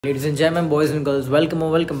Ladies and gentlemen, boys and girls,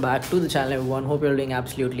 welcome back to the channel everyone. Hope you're doing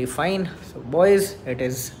absolutely fine. So boys, it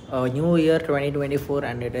is a new year 2024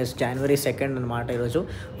 and it is January 2nd anamata iroju.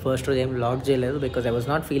 First roju em vlog cheyaledu because I was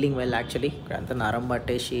not feeling well actually. Anta naram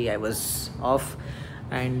patteshi I was off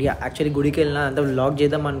and yeah, actually gudiki velna anta vlog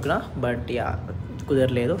chedam anukuna but yeah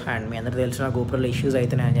కుదరలేదు and మీ అందరికి తెలిసిన గోప్రోలో issues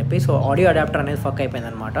అవుతున్నాయని చెప్పి so audio adapter అనేది fuck అయిపోయింది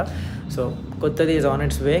అనమాట. So కొత్తది is on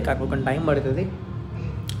it's వే, కాకపోతే టైం పడుతుంది.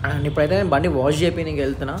 అండ్ ఇప్పుడైతే నేను బండి వాష్ చేపి నీకు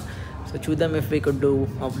వెళ్తున్నా. సో చూద్దాం if we could do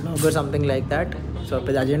vlog or something like that. So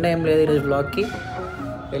పెద్ద అజెండా ఏం లేదు ఈరోజు వ్లాగ్కి,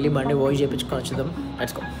 వెళ్ళి బండి వాష్ చేయించుకొని వచ్చేద్దాం.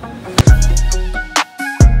 Let's go.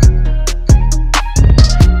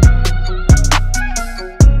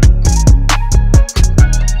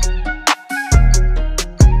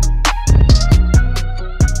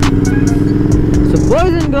 So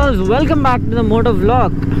boys and girls, welcome back to the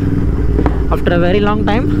Motovlog. After a very long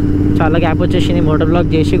time, చాలా గ్యాప్ వచ్చేసింది మోటోవ్లాగ్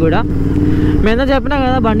చేసి కూడా. మేము చెప్పినా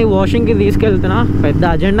కదా బండి వాషింగ్కి తీసుకెళ్తున్నా, పెద్ద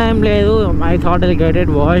అజెండా ఏం లేదు. I thought I'll get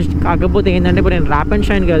it wash. కాకపోతే ఏంటంటే ఇప్పుడు నేను ర్యాప్ అండ్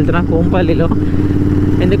షైన్కి వెళ్తున్నా కోంపల్లిలో.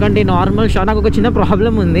 ఎందుకంటే నార్మల్ షాప్ నాకు ఒక చిన్న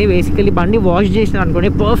ప్రాబ్లం ఉంది. బేసికలీ బండి వాష్ చేసిన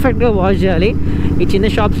అనుకోండి పర్ఫెక్ట్గా వాష్ చేయాలి. ఈ చిన్న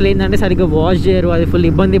షాప్స్లో ఏంటంటే సరిగ్గా వాష్ చేయరు, అది ఫుల్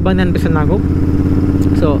ఇబ్బంది అనిపిస్తుంది నాకు.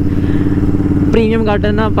 సో ప్రీమియం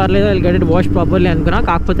కట్టన్నా పర్లేదు, I'll get it wash properly అనుకున్నా.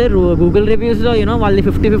 కాకపోతే గూగుల్ రివ్యూస్లో వాళ్ళది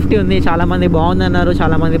 50-50 ఉంది. చాలామంది బాగుంది అన్నారు,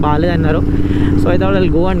 చాలామంది బాగాలేదు అన్నారు. సో అయితే I'll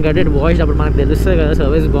go and get it wash. అప్పుడు మనకు తెలుస్తుంది కదా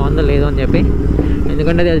సర్వీస్ బాగుందో లేదో అని చెప్పి.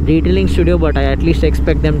 ఎందుకంటే అది detailing studio, but I at least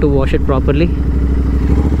expect them to wash it properly.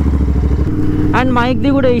 And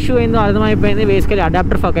మైక్ది కూడా ఇష్యూ ఏందో అర్థమైపోయింది. బేసికలీ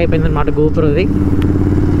అడాప్టర్ ఫక్ అయిపోయింది అనమాట గోప్రోది.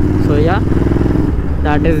 So yeah,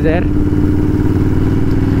 that is there.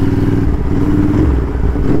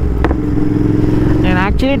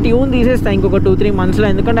 Actually tune తీసేస్తాను ఇంకొక 2-3 monthsలో,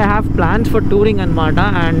 ఎందుకంటే I have plans for touring అనమాట.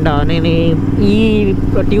 అండ్ నేను ఈ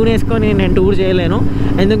ట్యూన్ వేసుకొని నేను టూర్ చేయలేను,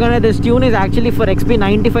 ఎందుకంటే this tune is actually for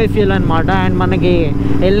XP95 fuel అనమాట. అండ్ మనకి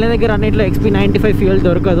వెళ్ళిన దగ్గర అన్నింటిలో XP95 ఫ్యూయల్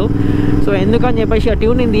దొరకదు. సో ఎందుకని చెప్పేసి ఆ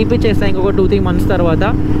ట్యూన్ నేను తీపిచ్చేస్తాను ఇంకొక 2-3 months తర్వాత.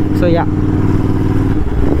 సో యా,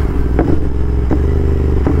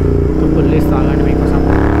 పుల్లీస్ తాగండి మీకోసం.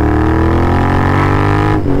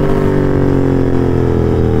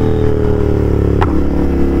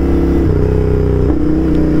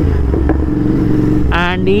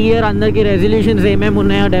 అండ్ ఈ ఇయర్ అందరికీ రెజల్యూషన్స్ ఏమేమి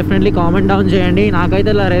ఉన్నాయో డెఫినెట్లీ కామెంట్ డౌన్ చేయండి. నాకైతే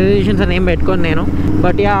అలా రెజల్యూషన్స్ అని ఏం పెట్టుకోను నేను.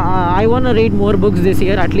 But yeah, I want read more books this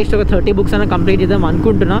year. At least ఒక 30 books అయినా కంప్లీట్ చేద్దాం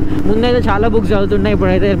అనుకుంటున్నా. ముందైతే చాలా బుక్స్ చదువుతున్నాయి,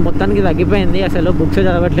 ఇప్పుడైతే మొత్తానికి తగ్గిపోయింది, అసలు బుక్స్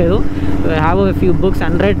చదవట్లేదు. I have a few books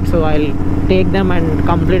 100, so I take them and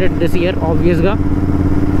complete it this year. ఆబ్వియస్గా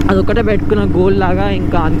అదొక్కటే పెట్టుకున్న గోల్ లాగా,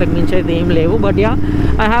 ఇంకా అంతకుమించి అయితే ఏం లేవు. But yeah,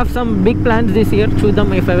 I have some big plans this year.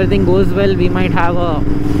 చూద్దాం, if everything goes well we might have a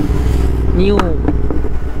new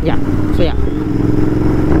so yeah.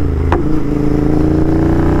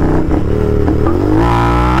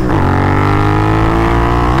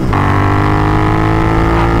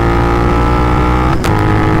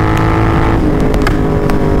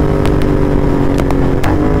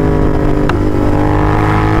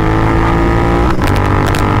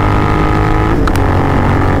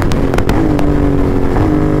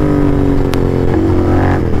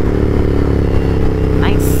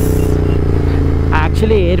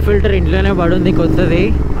 Air filter ఇంట్లోనే పడుంది కొత్తది,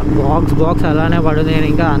 బాక్స్ అలానే పడుంది. నేను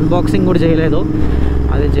ఇంకా అన్బాక్సింగ్ కూడా చేయలేదు.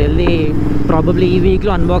 అది జల్దీ ప్రాబబ్లీ ఈ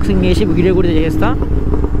వీక్లో అన్బాక్సింగ్ చేసి వీడియో కూడా చేస్తా.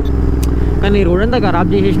 కానీ ఈ రోడ్ అంతా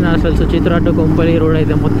ఖరాబ్ చేసేసినారు అసలు, సుచిత్ర టు కొంపల్లి రోడ్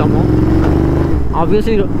అయితే మొత్తము.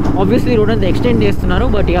 ఆబ్వియస్లీ రోడ్ అంతా ఎక్స్టెండ్ చేస్తున్నారు.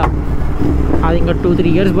 బట్ యా, అది ఇంకా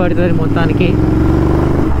 2-3 years పడుతుంది మొత్తానికి.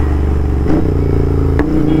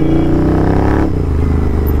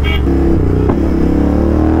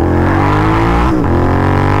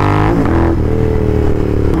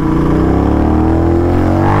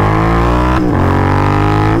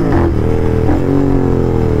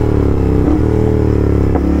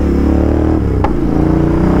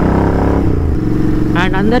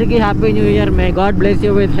 And అందరికీ happy new year. May God bless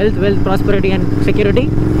you with health, wealth, prosperity and security.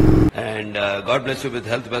 And God bless you with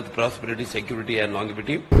health, wealth, prosperity, security and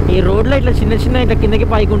longevity. ఈ రోడ్లో ఇట్లా చిన్న ఇట్లా కిందకి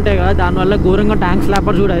పైకి ఉంటాయి కదా, దానివల్ల ఘోరంగా ట్యాంక్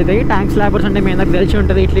స్లాపర్స్ కూడా అవుతాయి. ట్యాంక్ స్లాపర్స్ అంటే మీ అందరికి తెలిసి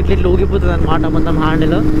ఉంటుంది, ఇట్లా ఊగిపోతుంది అనమాట మొత్తం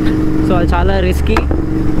హ్యాండిల్. సో అది చాలా రిస్కీ.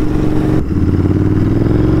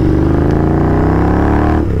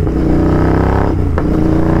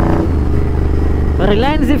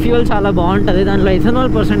 రిలయన్స్ ఫ్యూయల్ చాలా బాగుంటుంది, దాంట్లో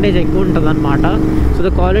ఇథనాల్ పర్సంటేజ్ ఎక్కువ ఉంటుంది అనమాట. So the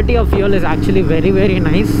quality of fuel is actually very very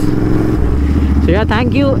nice. So yeah,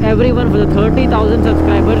 thank you every one for the 30,000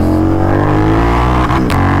 subscribers.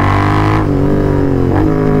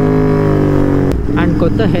 And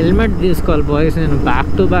కొత్త హెల్మెట్ తీసుకోవాలి బాయ్స్. నేను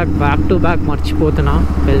back to back మర్చిపోతున్నా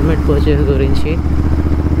helmet purchase గురించి.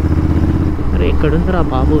 అరే ఎక్కడుందిరా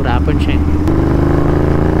బాబు ర్యాప్ అండ్ షైన్.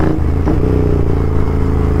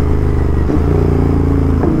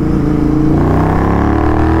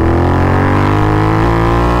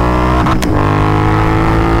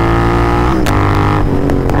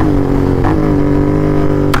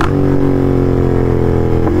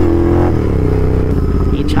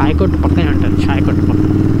 కొట్టు పక్కనే ఉంటుంది, చాయ్ కొట్టు పక్కన.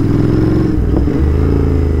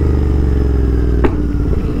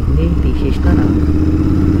 తీసేసినా.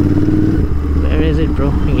 Where is it, bro?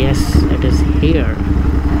 Yes, it is here.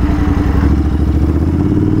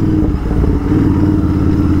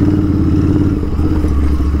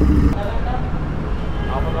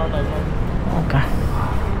 Okay.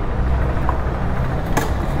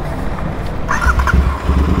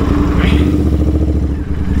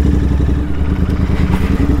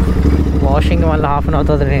 Washing మళ్ళీ హాఫ్ అన్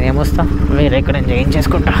అవుతుంది, నేను ఏమొస్తా వేరే ఎక్కడ నేను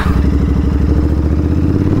చేయించేసుకుంటా.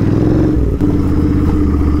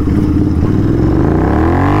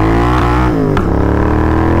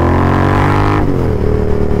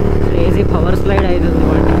 క్రేజీ పవర్ స్లైడ్ అవుతుంది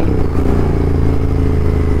వాటి.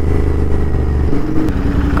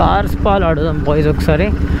 కార్ స్పాల్ అడుగుదాం బాయ్స్ ఒకసారి.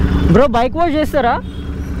 బ్రో బైక్ వాష్ చేస్తారా?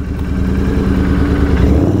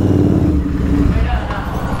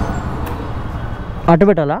 అటు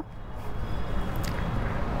పెట్టాలా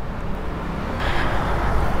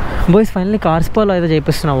బాయ్స్? ఫైనల్లీ కార్ స్పాలో అయితే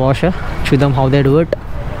చేపిస్తున్నా వాష్. చూద్దాం how they do it.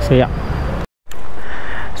 So yeah,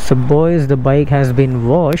 so boys the bike has been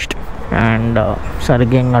washed and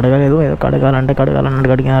సరిగ్గా ఏం అడగలేదు, ఏదో కడగాలంటే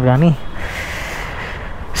కడగాలన్నట్టు అడిగినారు, కానీ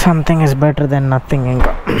something is better than nothing.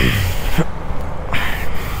 ఇంకా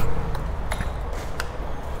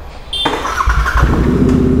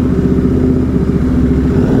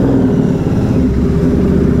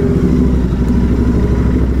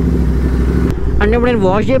అంటే ఇప్పుడు నేను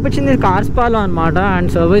వాష్ చేయించింది కార్ స్పాలో అనమాట. అండ్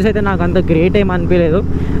సర్వీస్ అయితే నాకు అంత గ్రేట్ ఏం అనిపించలేదు,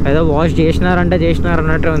 ఏదో వాష్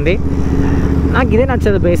చేసినారన్నట్టు ఉంది. నాకు ఇదే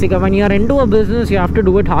నచ్చదు బేసిక్గా. One you're in to a business you have to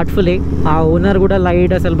do it heartfully. ఆ ఓనర్ కూడా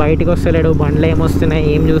లైట్ అసలు బయటికి వస్తలేడు, బండ్లు ఏమొస్తున్నాయి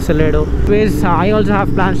ఏం చూస్తలేడు. I also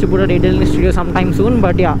have plans to put a detailing studio some time soon.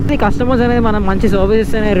 But yeah, ఈ కస్టమర్స్ అనేది మనం మంచి సర్వీస్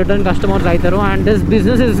ఇస్తేనే రిటర్న్ కస్టమర్స్ అవుతారు. And this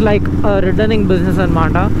business is like returning business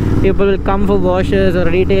అనమాట. People will come for washes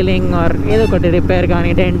are detailing are ఏదో ఒకటి repair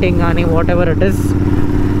కానీ డెంటింగ్ కానీ what ever it is,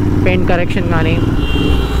 paint correction కానీ.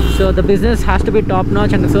 So the business has to be top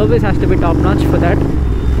notch and the service has to be top notch for that.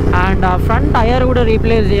 And front tyre కూడా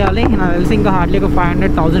replace చేయాలి. నాకు తెలిసి ఇంకా హార్డ్లీ ఒక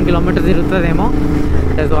 500,000 kilometres తిరుగుతుందేమో.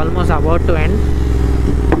 It is almost about to end.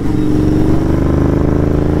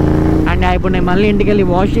 And ఇప్పుడు నేను మళ్ళీ ఇంటికి వెళ్ళి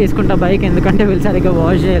వాష్ చేసుకుంటా బైక్, ఎందుకంటే వీళ్ళు సరిగ్గా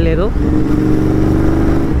వాష్ చేయలేదు.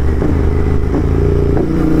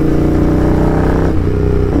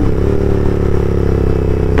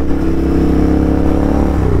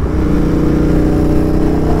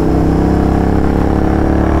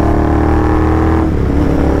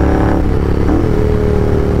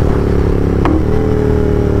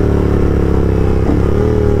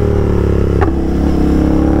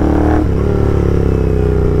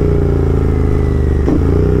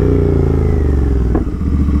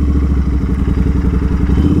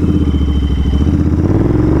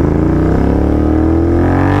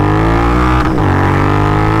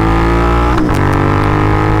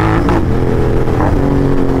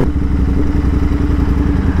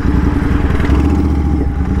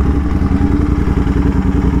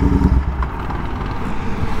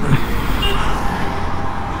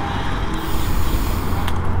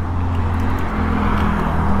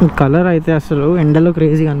 కలర్ అయితే అసలు ఎండలో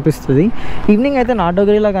క్రేజీగా అనిపిస్తుంది. ఈవినింగ్ అయితే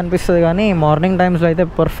నాటోగ్రీలా కనిపిస్తుంది, కానీ మార్నింగ్ టైమ్స్లో అయితే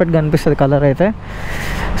పర్ఫెక్ట్గా అనిపిస్తుంది కలర్ అయితే.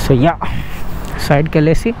 సో యా, సైడ్కి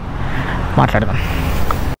వెళ్ళేసి మాట్లాడదాం.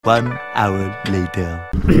 1 hour later.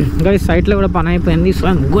 గైస్ సైట్లో కూడా పని అయిపోయింది. So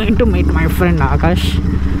I'm going to meet my friend Akash.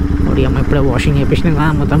 ఒకటి అమ్మ ఇప్పుడే వాషింగ్ చేపించిన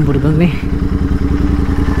కదా, మొత్తం పుడుతుంది.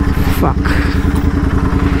 ఫక్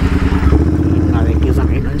అది ఎక్కేసాం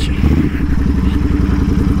ఇక్కడ నుంచి.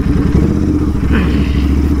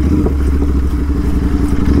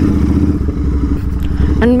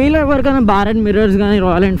 అండ్ మీలో ఎవరికైనా బార్ అండ్ మిర్రర్స్ కానీ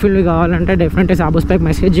రాయల్ ఎన్ఫీల్డ్ కావాలంటే డెఫినెట్లీ Sabuspec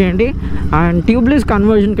మెసేజ్ చేయండి. అండ్ ట్యూబ్లెస్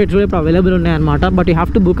కన్వర్జన్ కిట్స్ కూడా ఇప్పుడు అవైలబుల్ ఉన్నాయన్నమాట. But you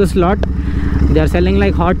have to book a slot. They are selling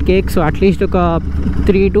like hot cake. So at least ఒక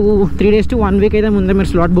 3 days to 1 week అయితే ముందే మీరు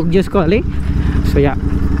స్లాట్ బుక్ చేసుకోవాలి. So yeah,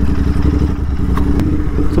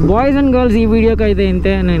 so boys and girls ఈ వీడియోకి అయితే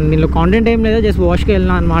ఇంతే. నేను దీనిలో కాంటెంట్ ఏం లేదా, జస్ట్ వాష్కి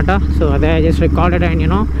వెళ్ళినా అనమాట. సో అదే just recorded and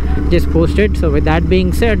you know just posted. So with that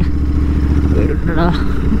being said,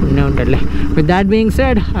 with that being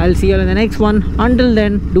said, I'll see you in the next one. Until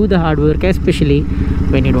then, do the hard work, especially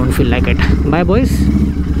when you don't feel like it. Bye boys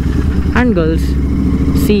and girls,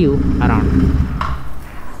 see you around.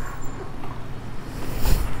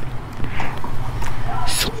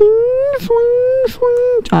 Swing, swing, swing.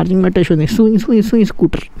 Charging battery swing, swing, swing, swing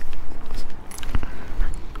scooter.